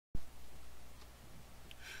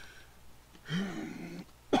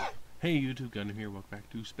Hey YouTube, Gundam here, welcome back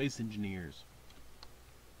to Space Engineers.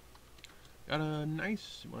 Got a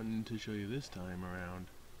nice one to show you this time around.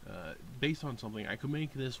 Based on something, I could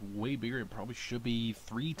make this way bigger. It probably should be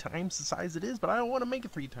 3 times the size it is, but I don't want to make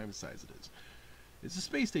it 3 times the size it is. It's a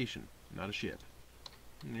space station, not a ship.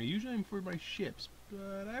 And usually I'm for my ships,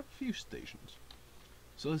 but I have a few stations.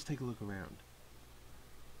 So let's take a look around.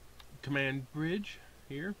 Command bridge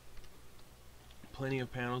here. Plenty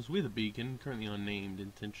of panels with a beacon, currently unnamed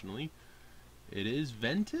intentionally. It is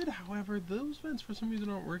vented, however, those vents for some reason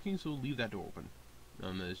aren't working, so leave that door open.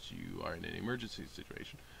 Unless you are in an emergency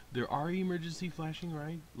situation. There are emergency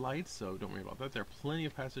flashing lights, so don't worry about that. There are plenty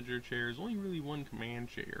of passenger chairs, only really one command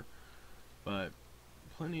chair. But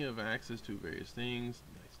plenty of access to various things.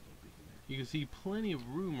 Nice little beacon there. You can see plenty of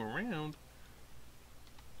room around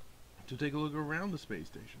to take a look around the space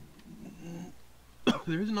station.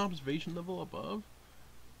 There is an observation level above,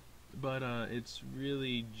 but it's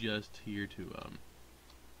really just here to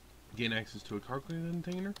gain access to a cargo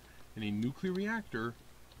container and a nuclear reactor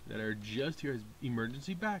that are just here as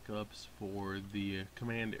emergency backups for the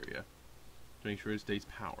command area to make sure it stays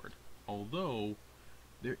powered. Although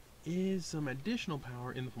there is some additional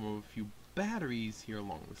power in the form of a few batteries here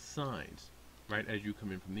along the sides. Right as you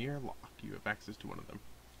come in from the airlock, you have access to one of them.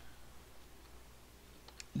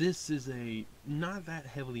 This is a not that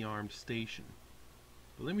heavily armed station,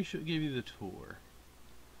 but let me give you the tour.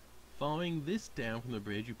 Following this down from the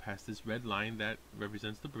bridge, you pass this red line that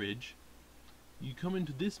represents the bridge. You come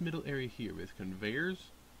into this middle area here with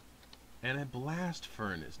conveyors and a blast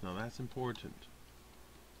furnace. Now that's important.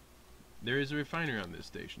 There is a refinery on this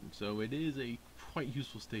station, so it is a quite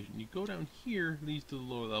useful station. You go down here, leads to the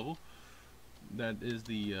lower level. That is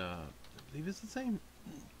the, I believe it's the same.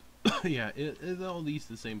 Yeah, it all leads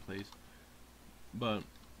to the same place, but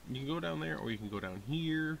you can go down there or you can go down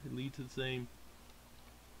here. It leads to the same,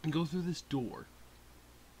 and go through this door.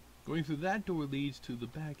 Going through that door leads to the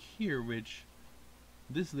back here, which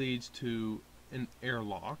this leads to an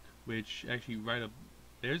airlock, which actually right up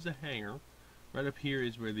there's a hangar. Right up here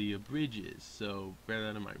is where the bridge is, so bear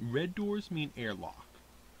that in mind. Red doors mean airlock,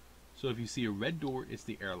 so if you see a red door, it's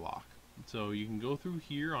the airlock. So you can go through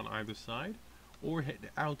here on either side or head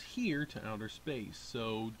out here to outer space.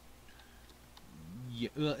 So yeah,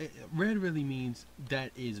 red really means that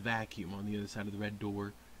is vacuum on the other side of the red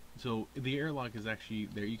door. So the airlock is actually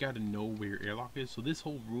there. You got to know where your airlock is. So this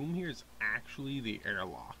whole room here is actually the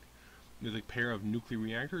airlock. There's a pair of nuclear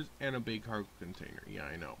reactors and a big cargo container. Yeah,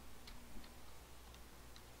 I know.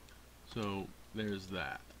 So there's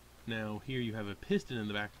that. Now here you have a piston in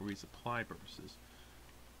the back for resupply purposes.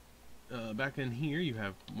 Back in here you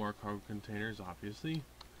have more cargo containers, obviously,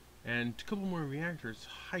 and a couple more reactors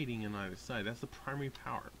hiding on either side. That's the primary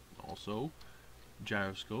power. Also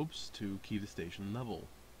gyroscopes to keep the station level.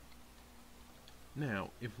 Now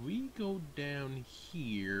if we go down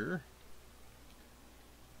here,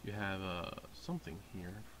 you have something here.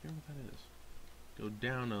 I forget what that is. Go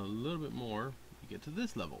down a little bit more, you get to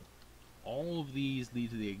this level. All of these lead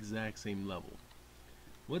to the exact same level.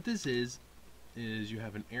 What this is you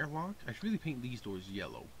have an airlock. I should really paint these doors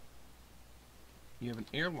yellow. You have an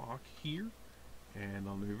airlock here and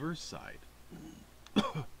on the reverse side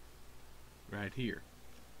right here,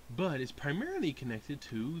 but it's primarily connected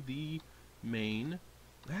to the main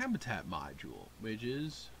habitat module, which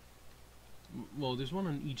is, well, there's one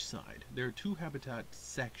on each side. There are 2 habitat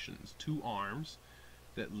sections, 2 arms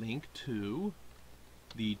that link to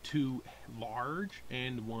the 2 large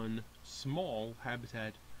and 1 small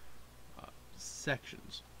habitat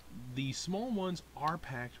sections. The small ones are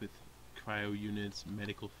packed with cryo units,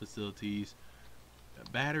 medical facilities,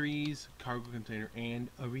 batteries, cargo container, and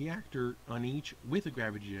a reactor on each with a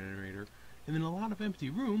gravity generator, and then a lot of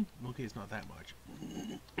empty room. Okay, it's not that much,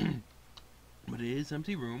 but it is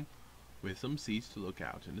empty room with some seats to look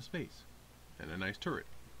out into space and a nice turret.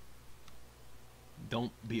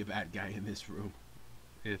 Don't be a bad guy in this room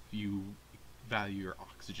if you value your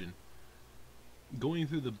oxygen. Going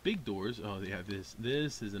through the big doors, oh yeah,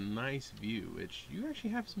 this is a nice view, which you actually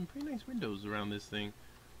have some pretty nice windows around this thing.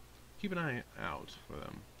 Keep an eye out for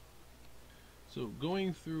them. So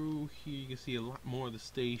going through here, you can see a lot more of the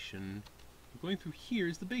station. Going through here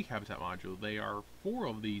is the big habitat module. They are 4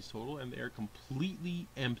 of these total, and they are completely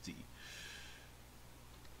empty,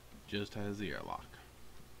 just as the airlock.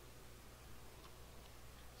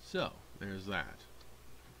 So there's that.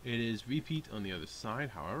 It is repeat on the other side.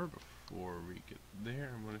 However, before we get there,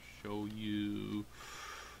 I'm going to show you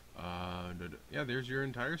yeah, there's your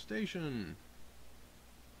entire station,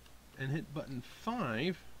 and hit button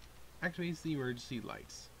 5 activates the emergency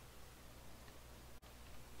lights.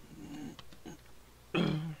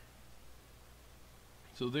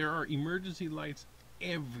 So there are emergency lights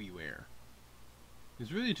everywhere.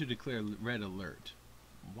 It's really to declare red alert.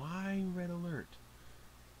 Why red alert?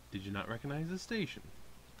 Did you not recognize the station?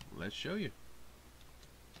 Let's show you.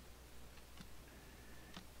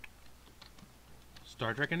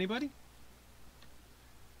 Star Trek, anybody?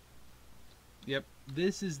 Yep,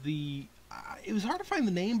 this is the... it was hard to find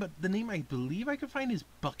the name, but the name I believe I could find is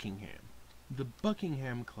Buckingham. The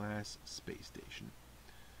Buckingham class space station.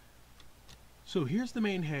 So here's the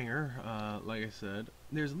main hangar, like I said.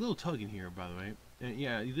 There's a little tug in here, by the way. And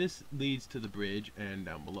yeah, this leads to the bridge and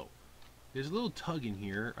down below. There's a little tug in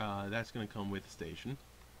here, that's going to come with the station.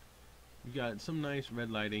 You've got some nice red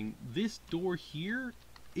lighting. This door here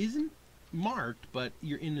isn't marked, but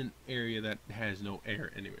you're in an area that has no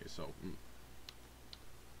air anyway, so...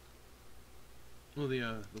 Well, the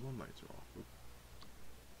one lights are off.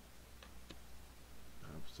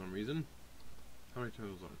 For some reason. How do I turn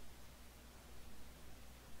those on?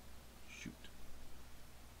 Shoot.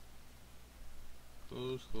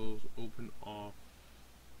 Close, open, off.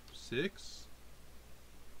 6.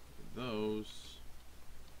 Those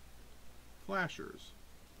flashers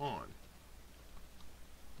on.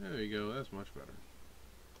 There you go, that's much better.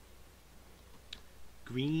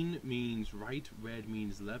 Green means right, red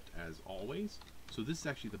means left, as always. So this is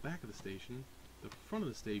actually the back of the station. The front of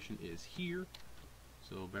the station is here,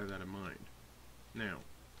 so bear that in mind. Now,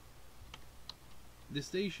 this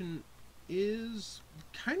station is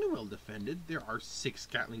kind of well defended. There are 6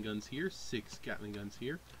 Gatling guns here, 6 Gatling guns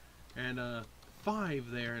here, and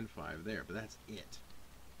 5 there and 5 there, but that's it.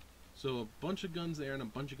 So a bunch of guns there and a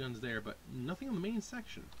bunch of guns there, but nothing on the main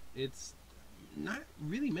section. It's not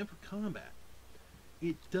really meant for combat.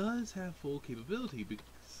 It does have full capability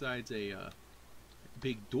besides a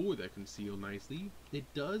big door that can seal nicely. It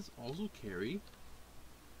does also carry,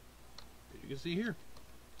 as you can see here,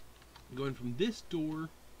 going from this door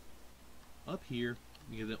up here,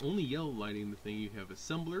 you have the only yellow lighting in the thing. You have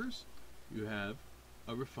assemblers, you have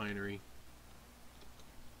a refinery,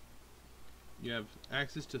 you have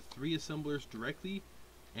access to 3 assemblers directly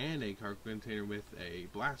and a cargo container with a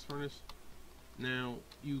blast furnace. Now,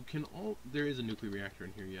 you can there is a nuclear reactor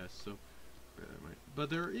in here, yes, so bear that in mind. But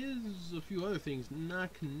there is a few other things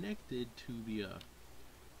not connected to the,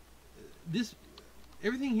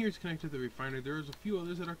 everything here is connected to the refinery. There's a few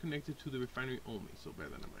others that are connected to the refinery only, so bear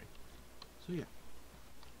that in mind. So yeah.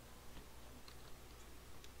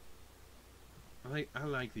 I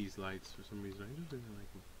like these lights for some reason. I just really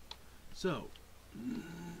like them. So,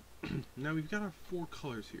 now we've got our 4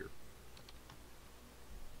 colors here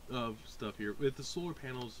of stuff here, with the solar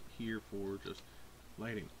panels here for just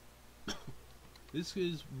lighting. This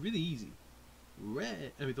is really easy.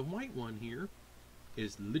 The white one here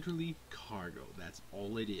is literally cargo. That's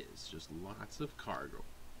all it is, just lots of cargo.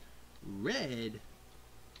 Red,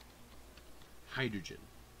 hydrogen,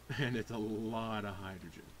 and it's a lot of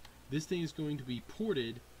hydrogen. This thing is going to be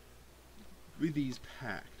ported with these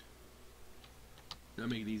packed.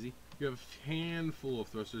 That'll make it easy. You have a handful of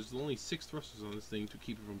thrusters. There's only 6 thrusters on this thing to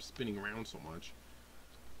keep it from spinning around so much.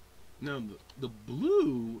 Now, the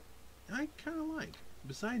blue, I kind of like.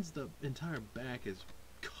 Besides, the entire back is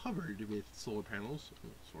covered with solar panels,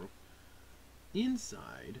 sort of.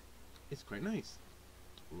 Inside, it's quite nice.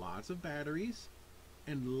 Lots of batteries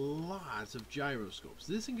and lots of gyroscopes.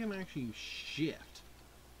 This thing can actually shift.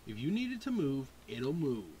 If you need it to move, it'll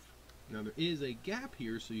move. Now, there is a gap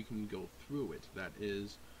here so you can go through it. That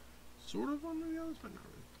is sort of on the others, but not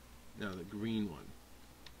really. Now, the green one.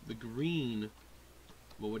 The green,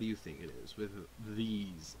 well, what do you think it is with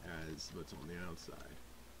these as what's on the outside?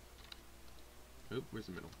 Oh, where's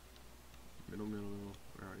the middle? Middle.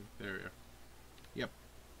 Where are you? There we are. Yep.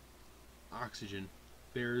 Oxygen.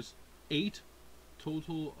 There's 8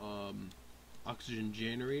 total oxygen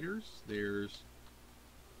generators. There's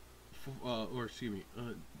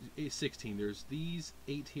 16. There's these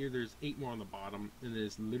 8 here. There's 8 more on the bottom, and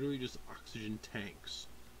there's literally just oxygen tanks.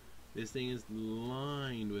 This thing is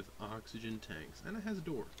lined with oxygen tanks, and it has a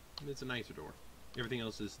door. And it's a nicer door. Everything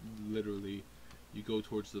else is literally, you go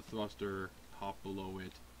towards the thruster, hop below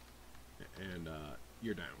it, and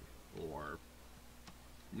you're down, or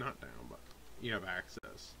not down, but you have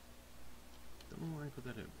access. Don't know why I put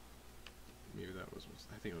that in. Maybe that was,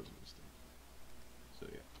 I think it was a mistake. So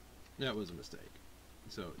yeah, that was a mistake.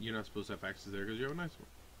 So you're not supposed to have access there because you have a nice one.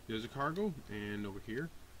 There's a cargo, and over here,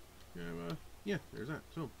 you have yeah, there's that.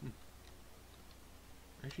 So,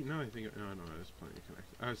 actually, now I think, oh no, it's plenty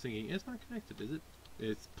connected. I was thinking, it's not connected, is it?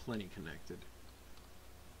 It's plenty connected.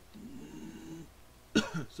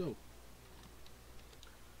 So,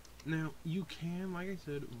 now, you can, like I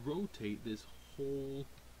said, rotate this whole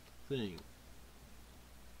thing.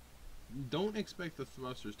 don't expect the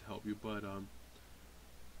thrusters to help you, but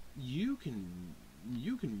you can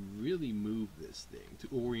really move this thing to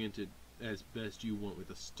orient it as best you want with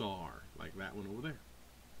a star, like that one over there.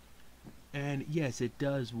 And yes, it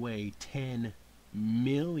does weigh 10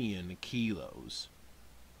 million kilos.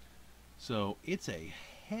 So it's a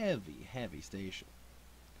heavy, heavy station.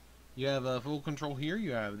 You have full control here.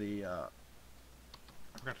 You have the, I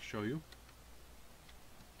forgot to show you.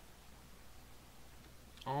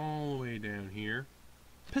 All the way down here.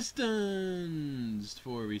 Pistons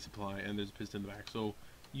for resupply, and there's a piston in the back. So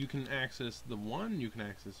you can access the one, you can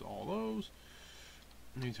access all those.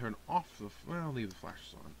 And you turn off the, well, leave the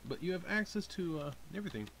flashes on. But you have access to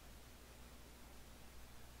everything.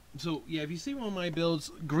 So, yeah, if you see one of my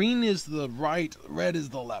builds, green is the right, red is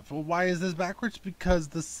the left. Well, why is this backwards? Because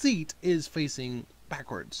the seat is facing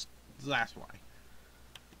backwards. That's why.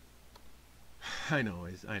 I know.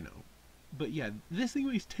 But yeah, this thing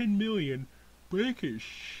weighs 10 million, but it can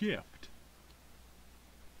shift.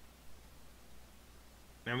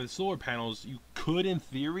 Now, with the solar panels, you could, in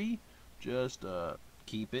theory, just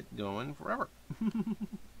keep it going forever.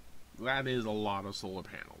 That is a lot of solar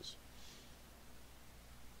panels.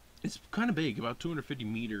 It's kind of big, about 250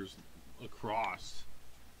 meters across.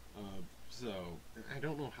 So I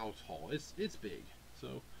don't know how tall. It's big.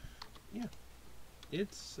 So yeah,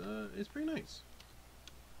 it's pretty nice.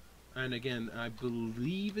 And again, I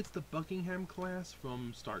believe it's the Buckingham class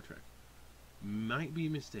from Star Trek. Might be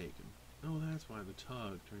mistaken. Oh, that's why the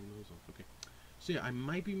tug turning those off. Okay. So yeah, I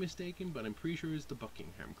might be mistaken, but I'm pretty sure it's the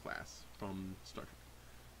Buckingham class from Star Trek.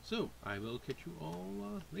 So I will catch you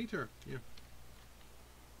all later. Yeah.